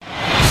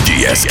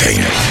DJ Esken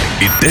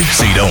e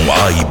Terceirão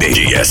A e B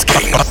de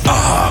Esken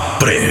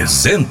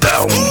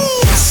apresentam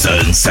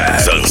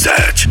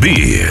Sunset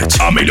Beat,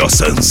 a melhor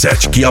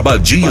sunset que a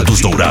Badia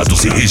dos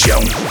Dourados e região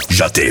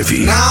já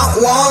teve.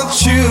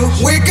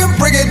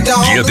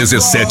 Dia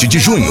 17 de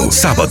junho,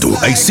 sábado,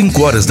 às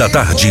 5 horas da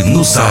tarde,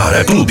 no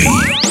Sara Clube.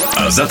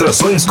 As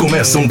atrações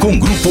começam com o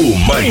grupo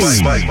mais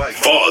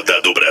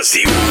foda do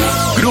Brasil.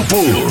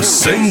 Grupo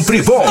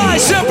Sempre Bom. Ai,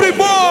 sempre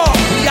bom!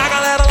 E a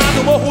galera lá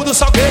do Morro do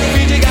Salgueiro e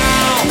Vidigal.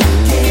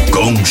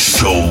 Com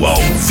show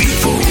ao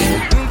vivo.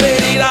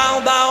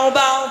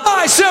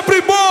 Ai,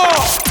 sempre bom!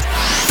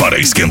 Para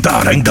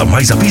esquentar ainda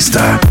mais a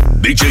pista,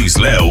 DJs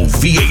Léo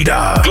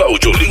Vieira,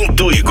 Cláudio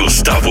Lindo e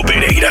Gustavo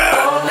Pereira.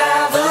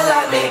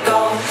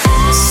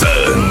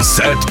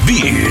 Sunset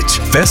Beat,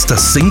 festa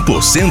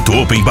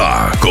 100% open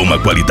bar, com uma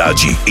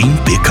qualidade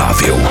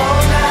impecável.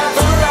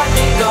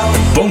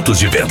 Pontos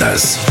de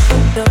vendas: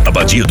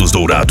 Abadia dos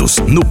Dourados,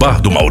 no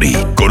Bar do Mauri,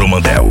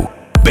 Coromandel,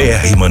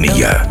 BR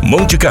Mania,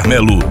 Monte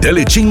Carmelo,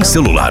 Teletim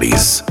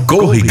Celulares.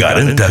 Corre e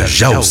garanta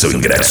já o seu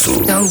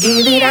ingresso.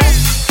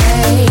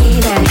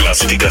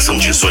 Classificação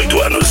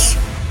 18 anos.